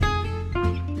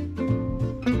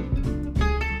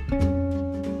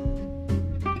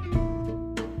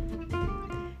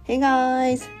Hey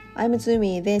guys, I'm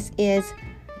Matsumi. This is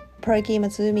Perky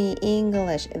Matsumi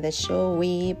English, the show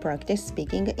we practice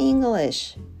speaking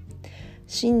English.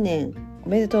 新年お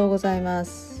めでとうございま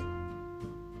す。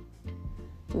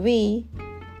We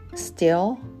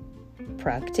still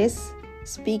practice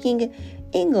speaking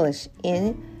English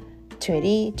in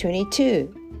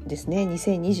 2022ですね。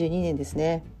2022年です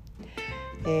ね。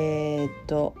年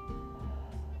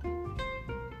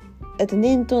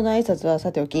頭の挨拶は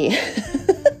さておき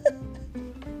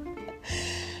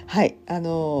はい、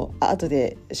後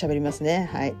で喋りますね。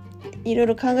はい、いろい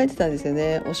ろ考えてたんですよ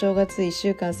ね。お正月1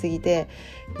週間過ぎて、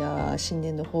いや新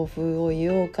年の抱負を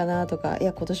言おうかなとか、い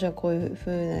や今年はこういう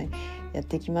風にやっ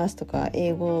ていきますとか、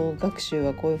英語学習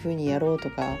はこういう風にやろうと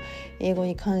か、英語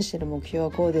に関しての目標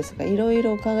はこうですとか、いろい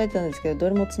ろ考えてたんですけど、ど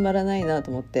れもつまらないな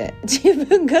と思って、自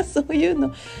分がそういう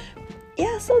の、い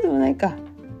やそうでもないか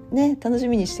ね、楽し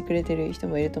みにしてくれてる人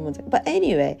もいると思うんですけど、But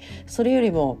anyway、それよ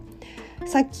りも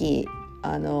さっき英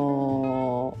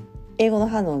語の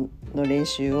歯の練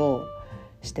習を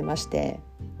してまして、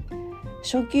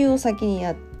初級を先に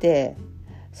やって、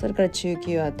それから中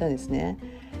級をやったんですね。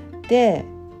で、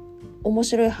面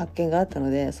白い発見があった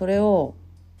ので、それを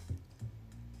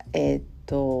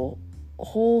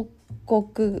報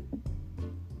告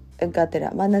がて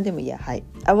ら、まあ何でもいいや、はい。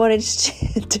I wanted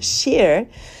to share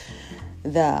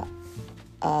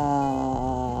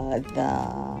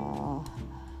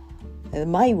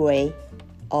my way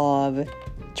of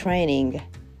training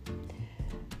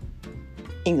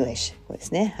English これで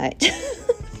すね。はい。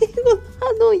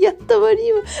やった割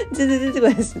には全然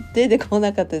出てこ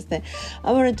なかったですね。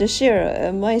I wanted to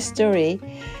share my story,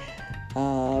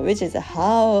 which is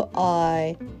how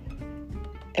I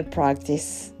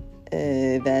practice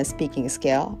the speaking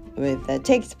skill with the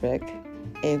textbook.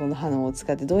 英語の歯を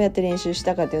使ってどうやって練習し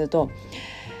たかというのと、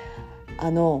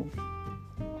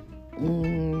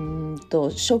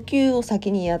初級を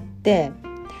先にやって、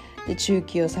で中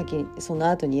級をその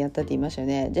後にやったって言いましたよ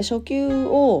ね。で初級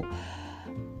を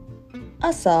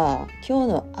今日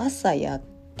の朝やっ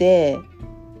て、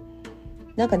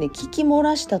なんかね聞き漏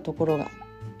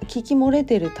れ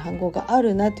てる単語があ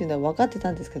るなっていうのは分かって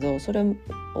たんですけど、それ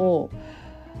を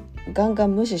ガンガ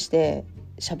ン無視して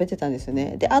喋ってたんですよ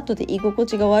ね。で後で居心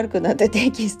地が悪くなってテ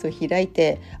キストを開い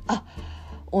て、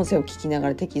音声を聞きなが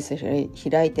らテキストを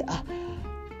開いて、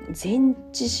前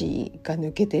置詞が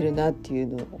抜けてるなっていう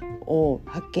のを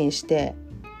発見して、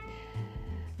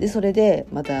でそれで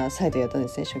また再度やったんで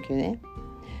すね、初級ね。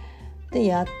で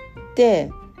やって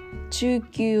中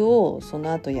級をそ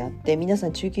の後やって、皆さ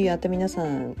ん中級やった皆さ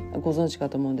んご存知か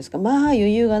と思うんですが、まあ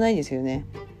余裕がないですよね。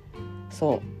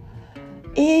そう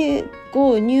英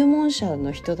語入門者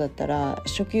の人だったら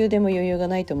初級でも余裕が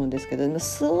ないと思うんですけど、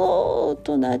スロー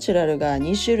とナチュラルが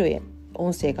2種類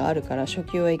音声があるから初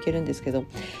級はいけるんですけど、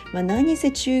何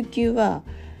せ中級は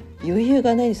余裕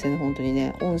がないですよね。本当に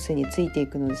ね、音声についてい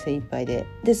くので精一杯で、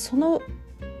その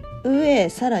上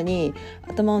さらに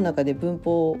頭の中で文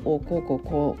法を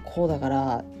こうだか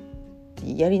らっ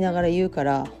てやりながら言うか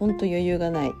ら、本当余裕が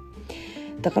ない。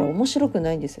だから面白く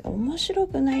ないんですよ。面白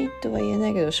くないとは言えな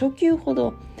いけど、初級ほ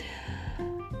ど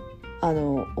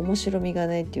面白みが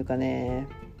ないっていうかね、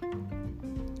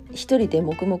一人で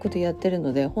黙々とやってる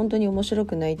ので本当に面白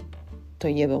くないと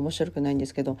いえば面白くないんで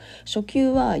すけど、初級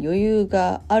は余裕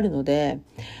があるので、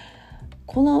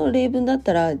この例文だっ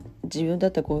たら自分だ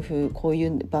ったらこうい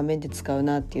う場面で使う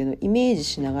なっていうのをイメージ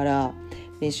しながら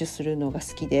練習するのが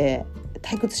好きで、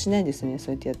退屈しないんですね、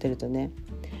そうやってやってるとね。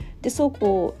でそう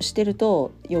こうしてる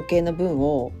と余計な文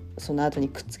をその後に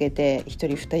くっつけて一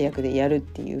人二役でやるっ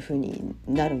ていう風に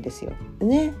なるんですよ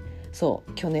ね。そ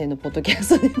う去年のポッドキャ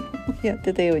ストでもやっ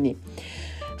てたように、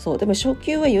そうでも初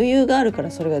級は余裕があるか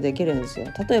らそれができるんですよ。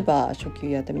例えば初級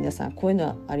やった皆さん、こういう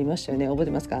のありましたよね。覚え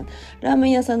てますか？ラーメ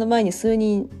ン屋さんの前に数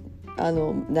人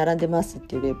並んでますっ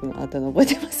ていう例文あったの覚え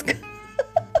てますか？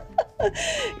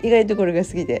意外とこれが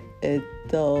好きで、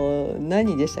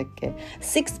何でしたっけ？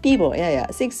 Six people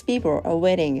are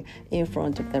waiting in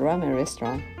front of the ramen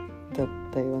restaurant だっ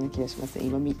たような気がします。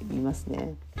今 見ます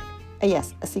ね。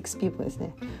Yes, six people です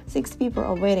ね。Six people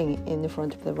are waiting in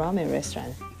front of the ramen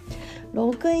restaurant。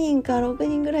 6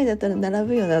人ぐらいだったら並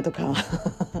ぶよなとかい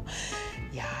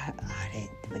やあれ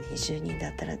でも20人だ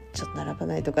ったらちょっと並ば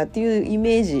ないとかっていうイ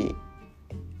メージ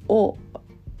を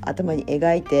頭に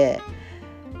描いて、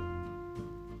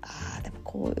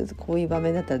こういう場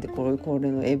面だったらでこ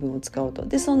れの英文を使おうと。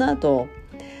でその後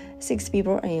Six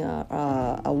people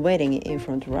are waiting in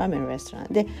front of ramen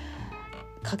restaurant で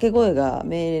掛け声が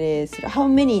命令する How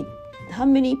many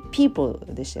people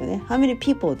でしたよね。 How many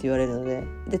people って言われるの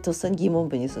で、とっさに疑問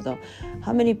文にすると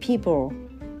How many people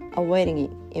are waiting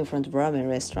in front of ramen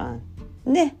restaurant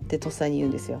ねってとっさに言う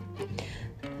んですよ。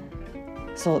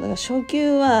そうだから初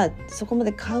級はそこま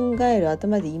で考える、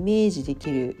頭でイメージで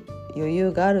きる余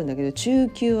裕があるんだけど、中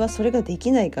級はそれがで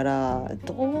きないから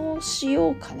どうしよ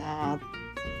うかなっ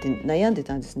て悩んで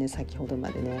たんですね、先ほどま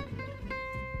でね。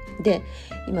で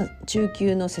今中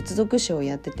級の接続詞を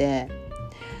やってて、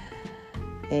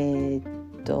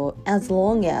as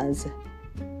long as っ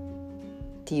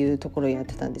ていうところをやっ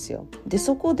てたんですよ。で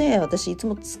そこで私いつ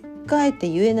もつっかえて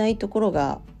言えないところ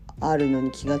があるの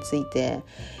に気がついて、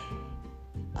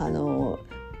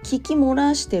聞き漏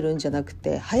らしてるんじゃなく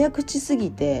て早口すぎ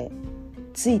て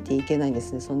ついていけないんで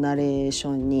すね、そのナレーシ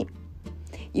ョンに。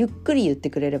ゆっくり言って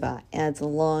くれれば as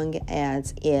long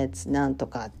as it's なんと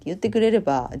かって言ってくれれ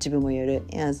ば自分も言える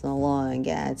as long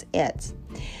as it's。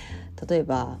 例え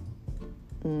ば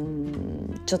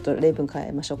ちょっと例文変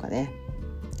えましょうかね。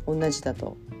同じだ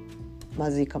と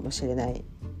まずいかもしれない。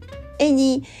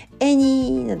any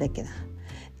なんだっけな、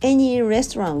 any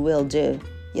restaurant will do。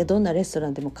 いやどんなレストラ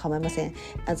ンでも構いません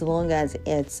as long as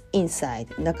it's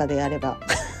inside、 中であれば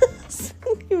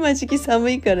今時期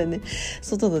寒いからね、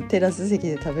外のテラス席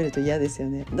で食べると嫌ですよ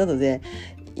ね。なので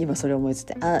今それを思いつい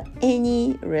て、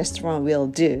any restaurant will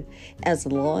do as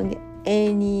long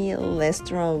any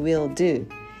restaurant will do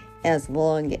as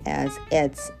long as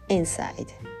it's inside っ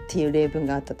ていう例文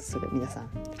があったとする。皆さん、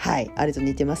はい、あれと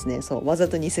似てますね。そうわざ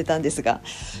と似せたんですが、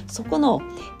そこの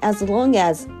as long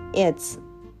as it's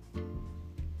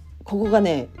ここが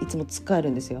ねいつもつっかえ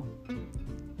るんですよ。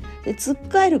でつっ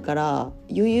かえるから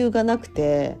余裕がなく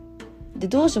て、で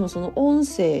どうしてもその音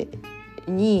声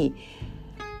に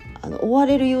追わ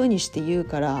れるようにして言う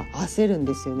から焦るん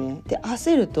ですよね。で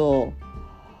焦ると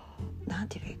なん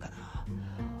て言えばいいかな、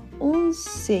音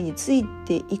声につい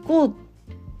ていこう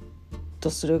と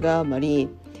するがあまり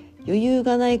余裕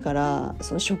がないから、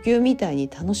その初級みたいに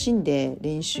楽しんで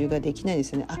練習ができないで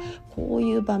すよね。こう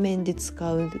いう場面で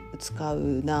使う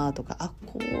なとか、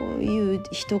こういう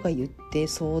人が言って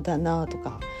そうだなと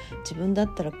か、自分だ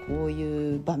ったらこう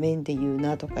いう場面で言う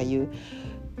なとかいう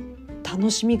楽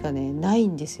しみがねない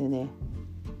んですよね。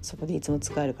そこでいつも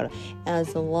使えるから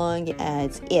as long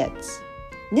as it's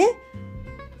ね、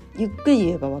ゆっくり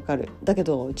言えばわかる。だけ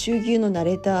ど中級のナ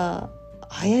レーター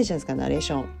早いじゃないですか、ナレー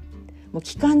ションもう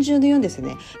期間中で言うんですよ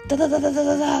ね。ダダダダダ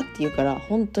ダダって言うから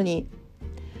本当に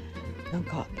なん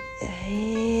かって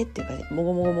いうかも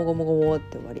ごもごもごもごもごっ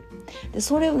て終わりで、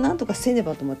それをなんとかせね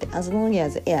ばと思って as long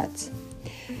as it's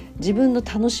自分の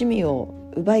楽しみを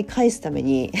奪い返すため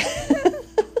に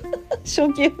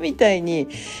初級みたいに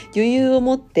余裕を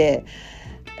持って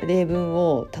例文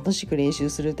を楽しく練習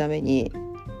するために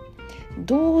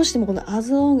どうしてもこの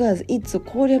as long as it's を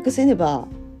攻略せねば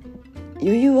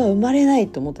余裕は生まれない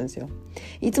と思ったんですよ。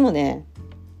いつもね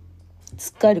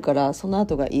つっかえるからその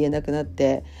後が言えなくなっ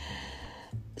て、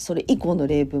それ以降の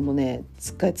例文もね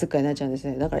つっかえになっちゃうんです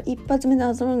ね。だから一発目の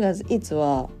as long as it's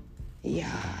はいや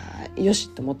よし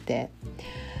と思って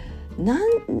ナ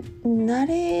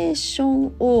レーショ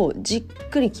ンをじっ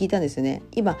くり聞いたんですよね。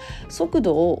今速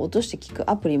度を落として聞く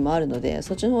アプリもあるので、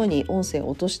そっちの方に音声を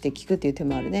落として聞くっていう手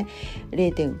もあるね。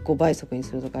 0.5 倍速に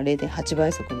するとか 0.8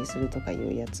 倍速にするとかい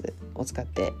うやつを使っ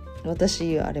て、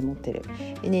私はあれ持ってる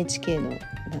NHK のなんだ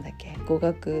っけ語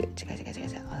学違う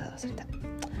忘れた。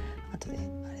あとで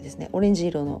あれですね、オレンジ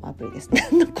色のアプリですね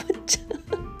残っちゃ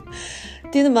う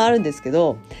っていうのもあるんですけ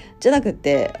ど、じゃなくっ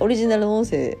てオリジナルの音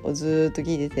声をずっと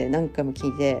聞いてて、何回も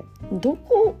聞いて、ど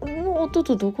この音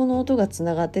とどこの音がつ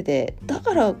ながってて、だ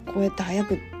からこうやって早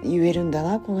く言えるんだ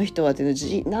なこの人はっていう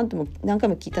のを何回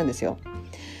も聞いたんですよ。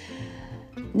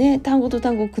ね、単語と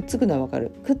単語くっつくのは分か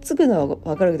る。くっつくのは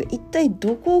分かるけど、一体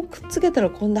どこをくっつけたら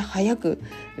こんな早く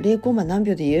0コンマ何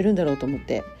秒で言えるんだろうと思っ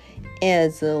て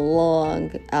as long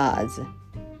as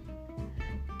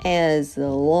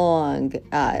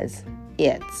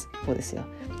it's こうですよ。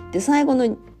で最後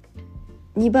の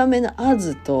2番目の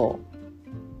as と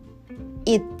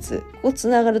it's ここつ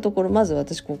ながるところ、まず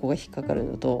私ここが引っかかる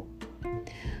のと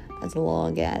as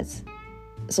long as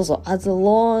そうそう as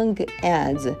long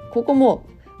as ここも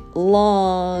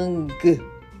long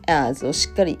as をし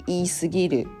っかり言いすぎ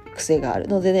る癖がある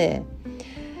のでね、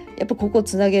やっぱここ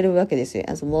つなげるわけですよ。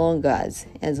 as long as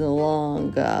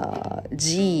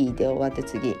G で終わって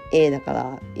次 A だか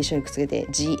ら一緒にくっつけて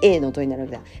GA の音になるわ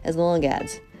けだ。 as long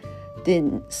as で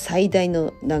最大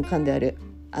の難関である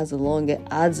as long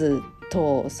as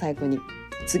と最後に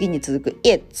次に続く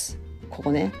it's こ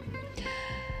こね、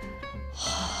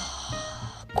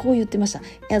こう言ってました。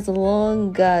 as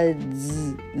long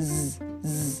as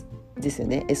ですよ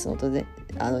ね、 S の音で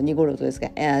濁る音ですが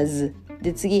as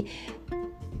で次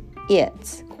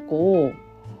it's ここを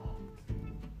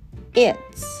it's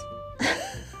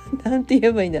なんて言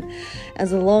えばいいんだ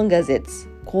as long as it's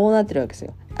こうなってるわけです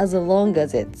よ as long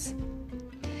as it's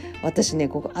私ね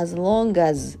ここ as long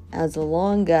as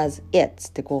it's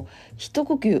ってこう一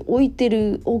呼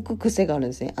吸置く癖があるん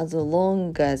ですね as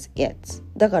long as it's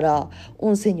だから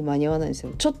音声に間に合わないんです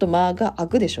よちょっと間が空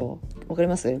くでしょわかり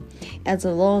ます as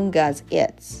long as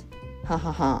it's は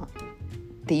はは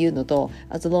っていうのと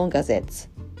as long as it's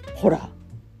ほら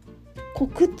こう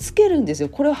くっつけるんですよ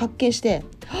これを発見して、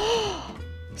はあ、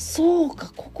そう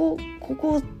かここ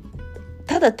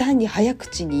ただ単に早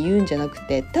口に言うんじゃなく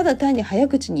てただ単に早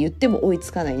口に言っても追い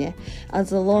つかないね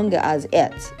as long as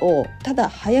it をただ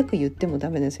早く言ってもダ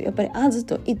メなんですよやっぱり as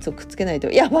と it をくっつけない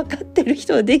といや分かってる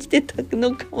人はできてた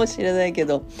のかもしれないけ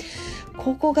ど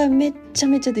ここがめっちゃ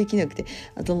めちゃできなくて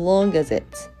as long as it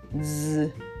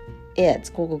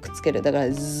it ここくっつけるだから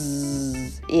it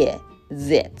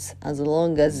Zits, as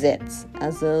long as it's,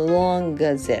 as long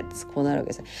as it's こうなるわ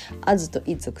けです。as と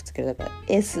it's をくっつけるだから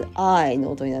si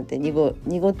の音になって濁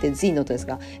ってz の音です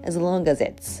が as long as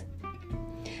it's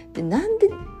でなんで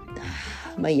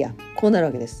まあいいやこうなる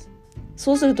わけです。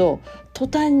そうすると途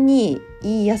端に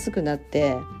言いやすくなっ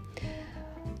て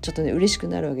ちょっとね嬉しく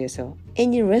なるわけですよ。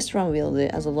Any restaurant will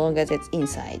do as long as it's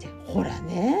inside ほら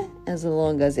ね as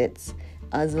long as it's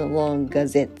as long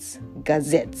as it's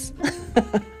gazets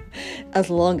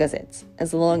as long as it's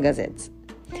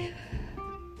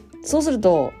そうする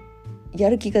とや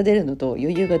る気が出るのと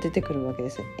余裕が出てくるわけで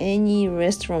す Any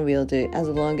restaurant will do as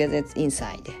long as it's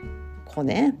inside こう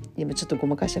ね今ちょっとご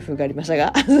まかした風がありました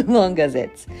が as long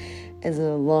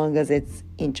as it's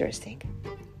interesting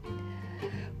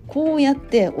こうやっ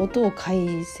て音を解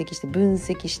析して分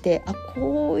析して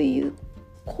こ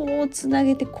うつな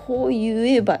げてこう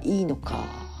言えばいいのか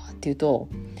っていうと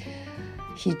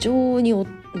非常に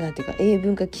なんていうか英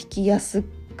文が聞きやす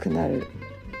くなる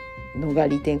のが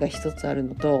利点が一つある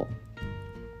のと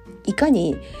いか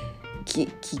にち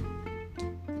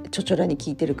ょちょらに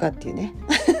聞いてるかっていうね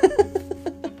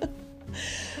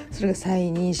それが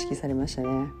再認識されました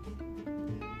ね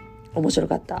面白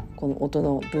かったこの音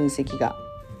の分析が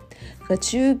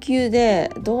中級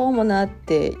でどうもなっ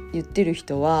て言ってる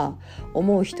人は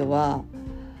思う人は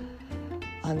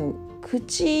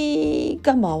口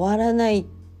が回らないっ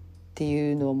て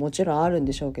いうのはもちろんあるん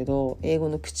でしょうけど英語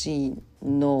の口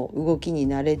の動きに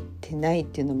慣れてないっ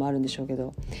ていうのもあるんでしょうけ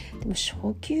どでも初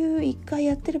級一回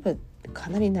やってればか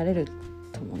なり慣れる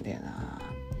と思うんだよな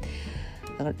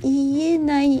だから言え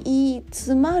ない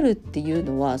詰まるっていう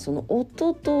のはその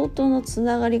音と音のつ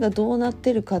ながりがどうなっ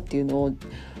てるかっていうのを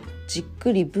じっ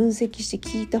くり分析して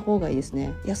聞いた方がいいです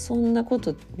ねいやそんなこ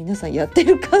と皆さんやって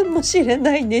るかもしれ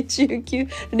ないね中級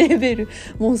レベル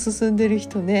もう進んでる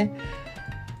人ね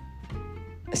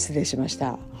失礼しまし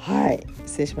たはい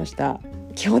失礼しました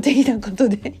基本的なこと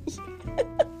でい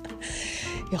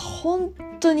や本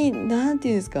当になんて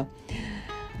いうんですか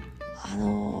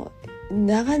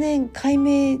長年解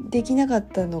明できなかっ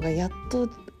たのがやっと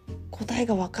答え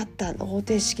が分かった方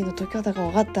程式の解き方が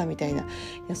分かったみたいない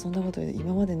やそんなこと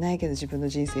今までないけど自分の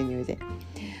人生において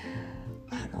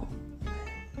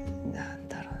なん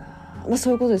だろうな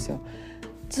そういうことですよ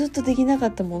ずっとできなか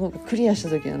ったものがクリアした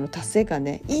時の達成感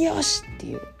ねよしって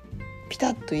いうピタ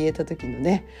ッと言えた時の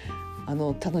ね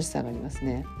楽しさがあります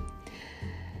ね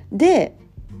で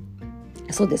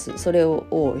そうですそれ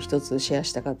を一つシェア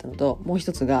したかったのともう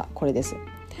一つがこれです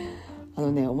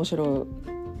面白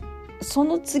いそ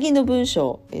の次の文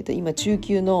章、今中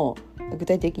級の具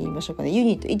体的に言いましょうかねユ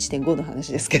ニット 1.5 の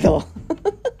話ですけど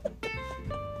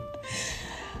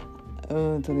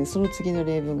その次の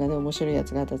例文がね面白いや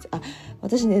つがあったんです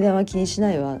私値段は気にし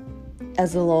ないわ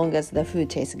as long as the food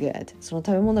tastes good その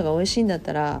食べ物が美味しいんだっ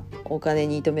たらお金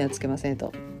に糸目はつけません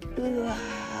とうわ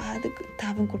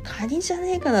多分これカニじゃ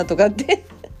ねえかなとかって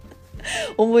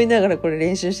思いながらこれ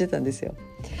練習してたんですよ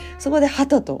そこでは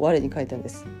たと我に書いたんで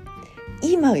す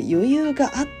今余裕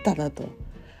があったなと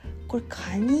これ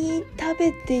カニ食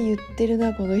べて言ってる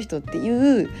なこの人って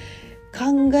いう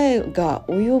考えが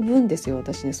及ぶんですよ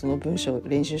私ねその文章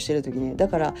練習してる時ねだ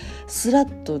からスラ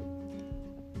ッと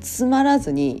つまら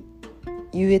ずに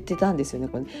言えてたんですよね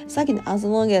これさっきの as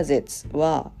long as it's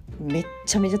はめっ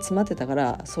ちゃめちゃ詰まってたか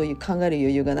らそういう考える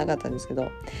余裕がなかったんですけ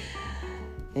ど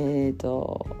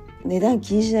値段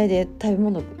気にしないで食べ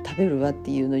物食べるわっ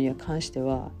ていうのに関して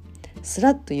はス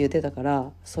ラッと言えてたか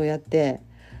らそうやって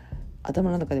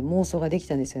頭の中で妄想ができ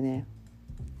たんですよね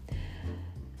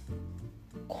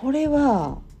これ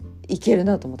はいける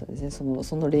なと思ったんですね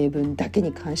その例文だけ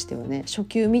に関してはね初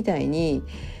級みたいに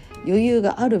余裕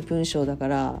がある文章だか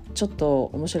らちょっと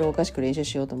面白おかしく練習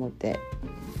しようと思って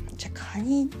じゃあカ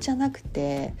ニじゃなく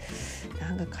て、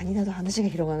なんかカニだと話が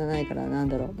広がらないから、なん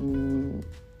だろう、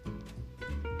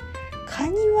カ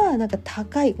ニはなんか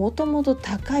もともと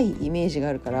高いイメージが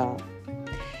あるから、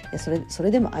それ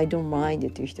でも I don't mind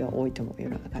っていう人は多いと思う、世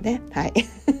の中ね。はい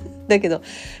だけど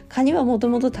カニはもと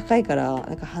もと高いから、な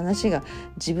んか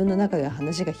自分の中で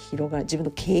話が広がる、自分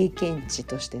の経験値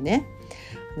としてね、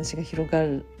話が広が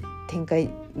る展開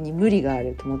に無理があ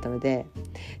ると思ったので、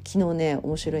昨日ね、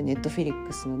面白いネットフィリッ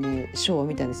クスのねショーを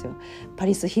見たんですよ。パ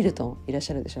リス・ヒルトンいらっし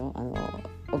ゃるでしょ、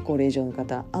ご令嬢の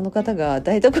方、あの方が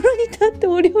台所に立って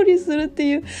お料理するって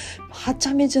いうはち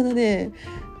ゃめちゃなね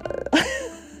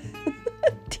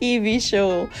TV シ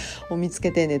ョーを見つ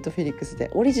けて、ネットフィリックスで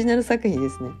オリジナル作品で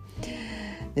すね、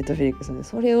ネットフィリックスで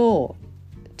それを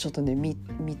ちょっとね 見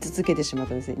続けてしまっ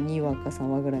たんですね。2話か3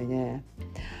話ぐらいね。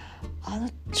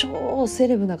超セ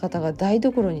レブな方が台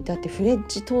所に立ってフレン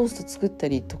チトースト作った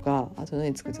りとか、あと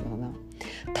何作ってたかな、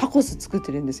タコス作っ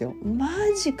てるんですよ。マ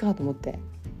ジかと思って、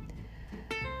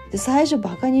で最初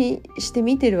バカにして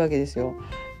見てるわけですよ。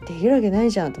できるわけない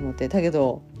じゃんと思って。だけ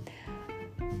ど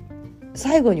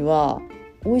最後には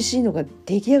美味しいのが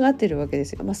出来上がってるわけで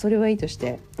すよ。それはいいとし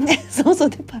てそう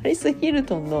でパリス・ヒル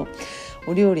トンの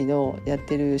お料理のやっ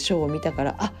てるショーを見たか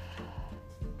ら、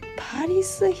パリ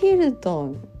ス・ヒルト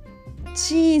ン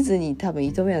チーズに多分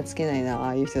糸目はつけないな、あ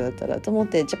あいう人だったらと思っ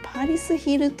て、じゃあパリス・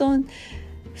ヒルトン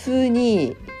風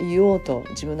に言おうと、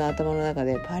自分の頭の中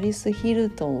でパリス・ヒル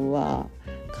トンは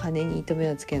金に糸目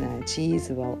はつけない、チー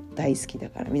ズは大好きだ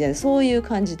からみたいな、そういう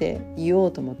感じで言お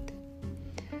うと思って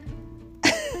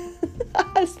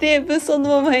全部そ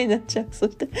のままになっちゃう。そ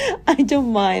して I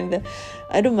don't mind the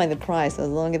price as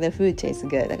long as the food tastes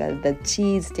good。 だから the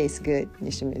cheese tastes good に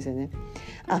してもいいですよね。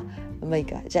まあいい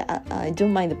か。じゃあ I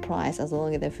don't mind the price as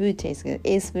long as the food tastes good,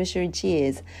 especially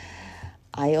cheese.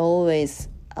 I always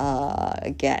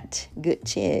get good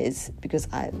cheese because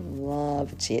I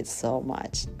love cheese so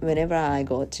much. Whenever I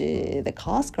go to the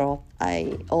Costco,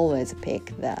 I always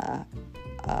pick the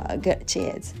good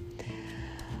cheese.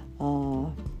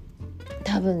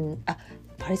 多分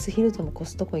パリス・ヒルトンもコ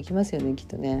ストコ行きますよね、きっ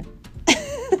とねで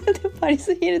パリ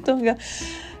ス・ヒルトンが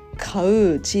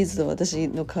買うチーズと私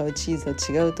の買うチーズ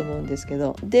は違うと思うんですけ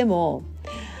ど、でも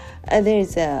there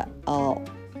is a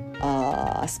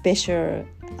special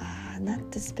not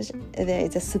the special, there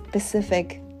is a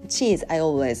specific cheese I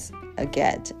always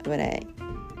get when I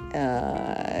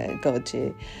go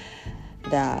to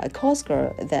the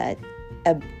Costco, that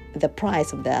the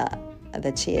price of the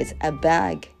cheese, a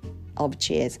bag of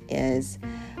cheese is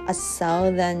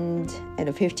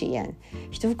 1,050 yen。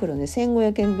 一袋ね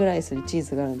1500円ぐらいするチー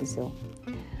ズがあるんですよ。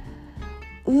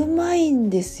うまいん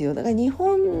ですよ。だから日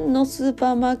本のスー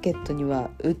パーマーケットには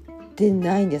売って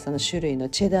ないんです、種類の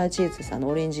チェダーチーズです。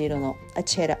オレンジ色の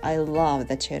チェダー、I love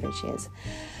the cheddar cheese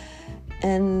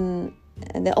and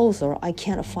also I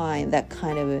can't find that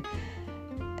kind of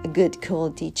good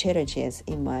quality cheddar cheese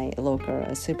in my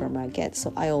local supermarket,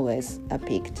 so I always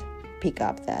pick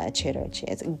up the cheddar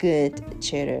cheese, good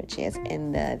cheddar cheese,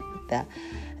 and the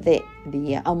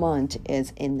amount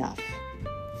is enough。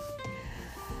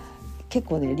 結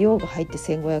構ね量が入って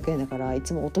1500円だから、い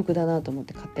つもお得だなと思っ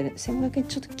て買ってる。1500円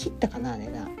ちょっと切ったかな、ね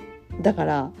な。だか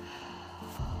ら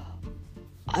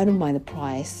I don't mind the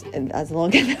price as long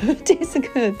as it tastes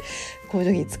good。 こうい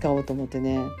う時に使おうと思って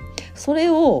ね、それ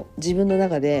を自分の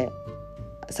中で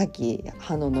さっき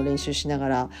ハノンの練習しなが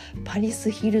ら、パリ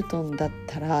ス・ヒルトンだっ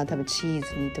たら多分チー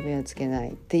ズに糸目はつけな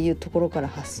いっていうところから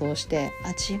発想して、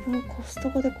自分コスト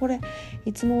コでこれ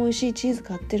いつも美味しいチーズ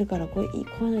買ってるから、こういう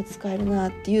のに使えるな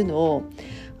っていうのを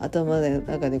頭の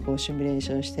中でこうシミュレー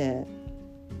ションして、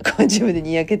こう自分で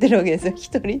にやけてるわけですよ、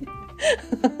一人で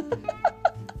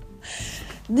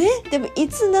ね。でもい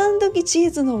つ何時チ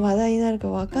ーズの話題になるか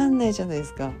分かんないじゃないで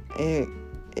すか。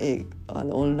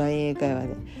オンライン英会話で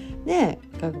ね、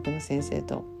外国の先生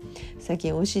と最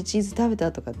近美味しいチーズ食べ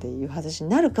たとかっていう話に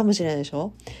なるかもしれないでし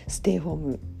ょ。ステイホー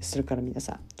ムするから皆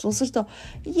さん。そうすると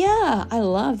Yeah, I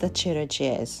love the cheddar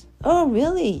cheese. Oh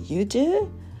really? You do?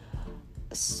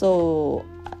 So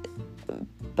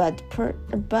but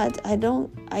I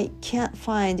can't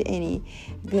find any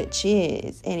good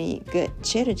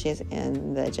cheddar cheese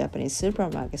in the Japanese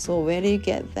supermarket. So where do you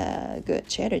get the good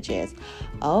cheddar cheese?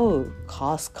 Oh,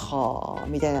 Costco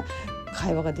みたいな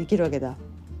会話ができるわけだ。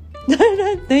な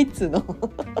いっつうの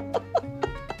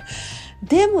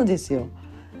でもですよ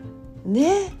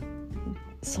ね、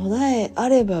備えあ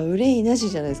れば憂いなし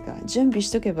じゃないですか。準備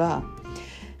しとけば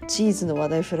チーズの話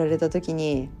題振られた時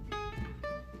に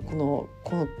こ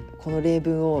の例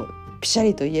文をピシャ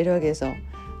リと言えるわけですよ。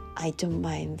 I don't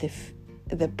mind the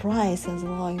price as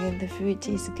long as the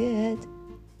food is good っ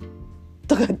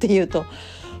とかって言うと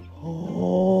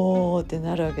おーって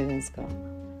なるわけじゃないですか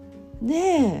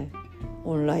ねえ。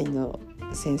オンラインの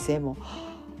先生も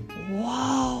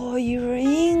Wow, your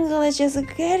English is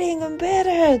getting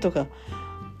better とか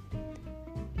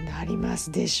なりま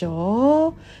すでし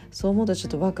ょう。そう思うとちょ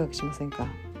っとワクワクしませんか。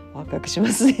ワクワクしま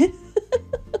すね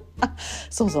あ、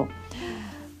そうそう、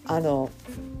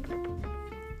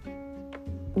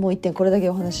もう一点これだけ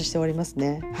お話しして終わります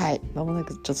ね。はい、間もな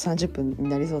くちょっと30分に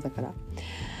なりそうだから。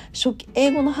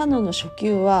英語の反応の初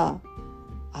級は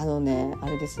あ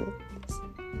れです、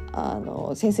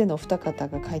先生のお二方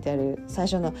が書いてある最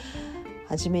初の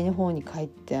初めの方に書い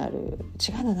てある、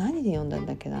違うな、何で読んだん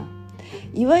だっけな。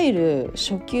いわゆる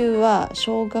初級は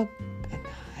小学どこ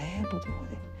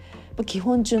で基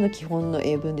本中の基本の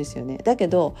英文ですよね。だけ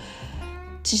ど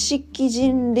知識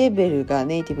人レベルが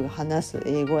ネイティブが話す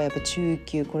英語はやっぱ中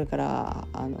級、これから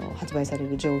発売され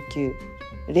る上級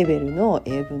レベルの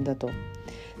英文だと。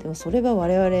でもそれは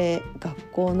我々学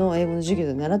校の英語の授業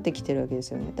で習ってきてるわけです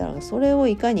よね。だからそれを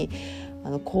いかに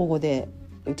口語で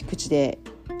口で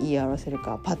言い表せる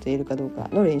か、パッと言えるかどうか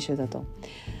の練習だと。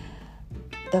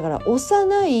だから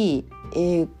幼い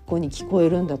英語に聞こえ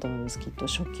るんだと思います、きっと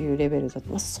初級レベルだ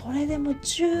と。それでも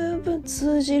十分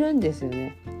通じるんですよ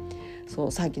ね。そ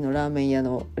う、さっきのラーメン屋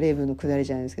の例文のくだり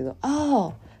じゃないですけど、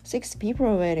6 people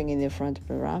are waiting in the front of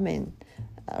the ramen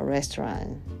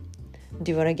restaurant.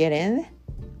 Do you want to get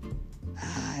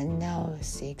in?No,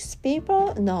 6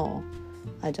 people? No,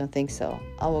 I don't think so.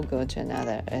 I will go to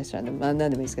another restaurant. 何で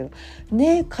もいいですけど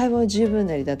ね、会話は十分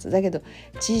成り立つ。だけど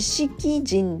知識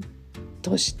人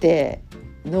として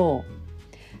の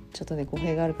ちょっとね語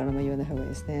弊があるから言わない方がいい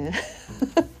ですね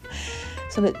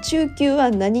その中級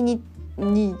は何に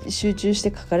集中し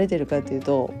て書かれてるかという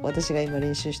と、私が今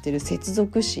練習している接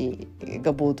続詞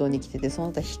が冒頭に来てて、そ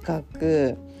の他比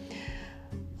較、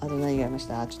あと何がありまし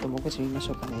た？ちょっともう一度見まし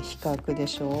ょうかね。比較で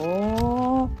し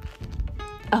ょ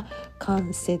う。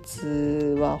間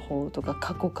接和法とか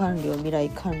過去完了、未来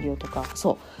完了とか、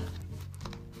そう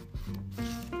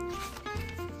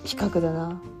比較だ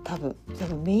な。多分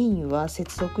メインは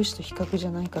接続詞と比較じ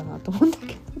ゃないかなと思うんだ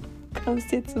けど間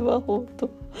接和法と、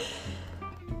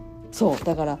そう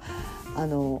だから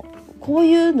こう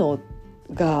いうの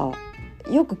が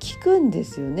よく聞くんで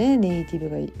すよね。ネイティブ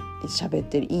が喋っ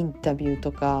てるインタビュー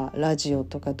とかラジオ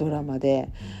とかドラマで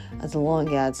as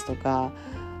long as とか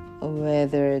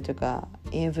whether とか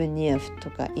even if と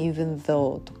か even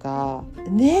though とか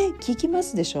ね、聞きま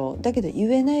すでしょ。だけど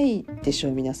言えないでし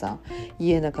ょ皆さん。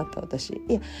言えなかった私。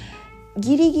いや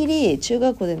ギリギリ中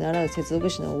学校で習う接続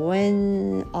詞の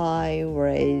when I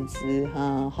was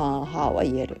は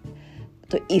言える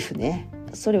と if ね、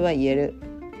それは言える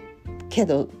け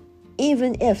ど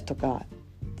even if とか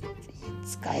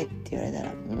使えって言われた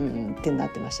らってな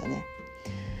ってましたね。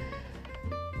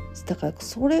だから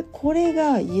これ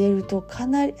が言えるとか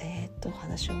なり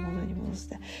話を戻す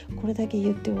ね。これだけ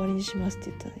言って終わりにしますって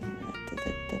言ったら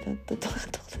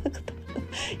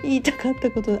言いたかった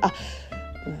こと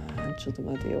ちょっと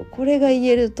待てよ。これが言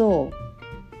えると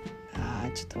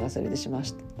ちょっと忘れてしまい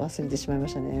ま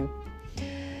したね。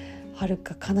はる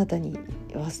か彼方に言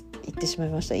ってしまい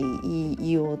ました。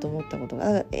言おうと思ったことが。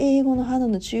だから英語の花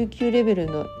の中級レベル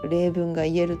の例文が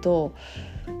言えると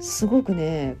すごく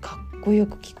ねかっこよ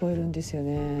く聞こえるんですよ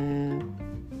ね。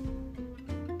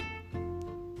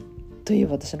とい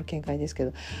う私の見解ですけ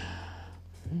ど、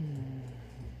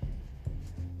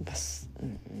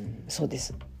そうで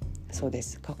す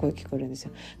かっこよく聞こえるんです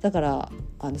よ。だから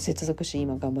接続詞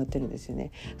今頑張ってるんですよ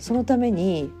ね。そのため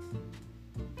に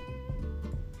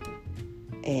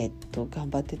頑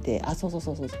張っててそう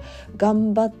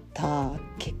頑張った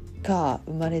結果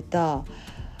生まれた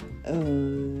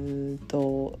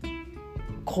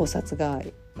考察が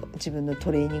自分の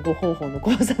トレーニング方法の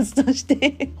考察とし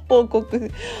て報告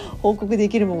で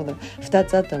きるものが2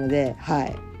つあったので、は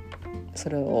い、そ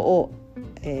れを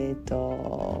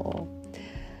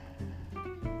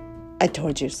I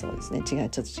told you そうですね。ちょっ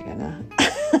と違うな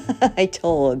I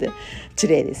told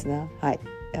today ですな。はい、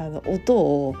音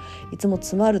をいつも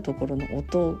詰まるところの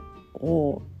音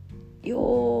を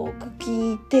よく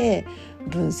聞いて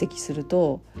分析する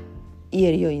と言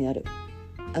えるようになる。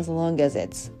 as long as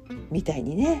it's みたい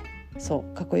にね、そ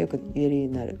うかっこよく言えるよう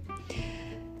になる。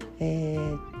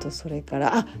それか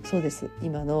らそうです、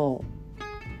今の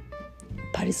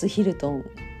パリス・ヒルトン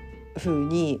風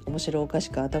に面白おかし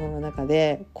く頭の中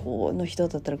でこの人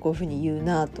だったらこういう風に言う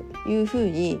なという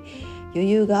風に余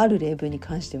裕がある例文に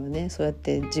関してはね、そうやっ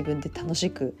て自分で楽し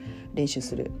く練習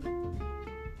する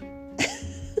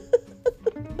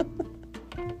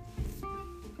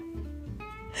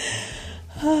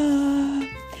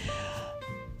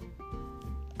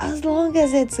as long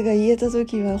as it's が言えた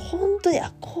時は本当に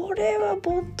これは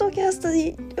ポッドキャスト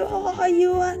で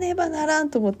言わねばならん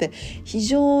と思って非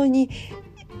常に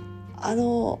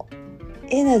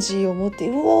エナジーを持って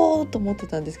うおーと思って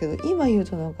たんですけど、今言う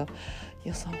となんかい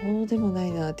やさほどでもな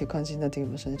いなっていう感じになってき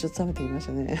ましたね。ちょっと冷めてきまし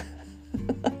たね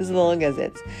as long as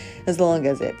it's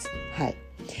はい。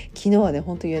昨日はね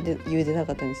本当に言えてな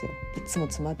かったんですよ。いつも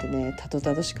詰まってねたど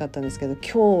たどしかったんですけど、今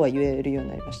日は言えるよう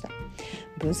になりました。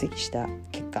分析した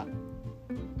結果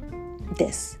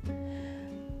です。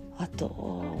あと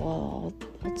お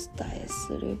伝え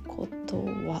すること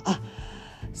は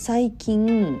最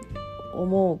近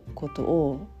思うこと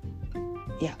を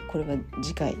いやこれは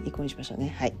次回以降にしましょう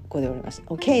ね。はい、ここで終わります。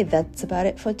 OK, that's about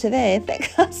it for today.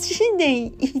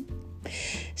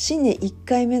 新年1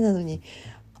回目なのに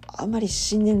あんまり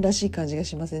新年らしい感じが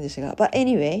しませんでしたが、 But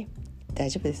anyway 大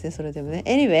丈夫ですね、それでもね。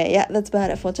 Anyway, yeah, that's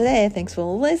about it for today. Thanks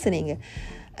for listening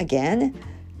again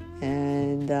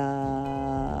and、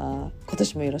今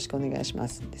年もよろしくお願いしま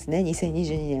すですね。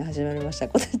2022年始まりました。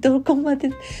今年どこまで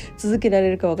続けら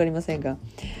れるか分かりませんが、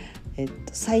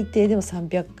最低でも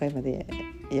300回まで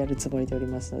やるつもりでおり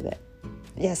ますので、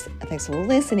 Yes, thanks for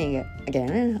listening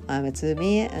again. I'm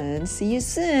Atsumi and see you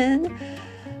soon.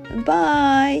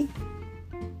 Bye.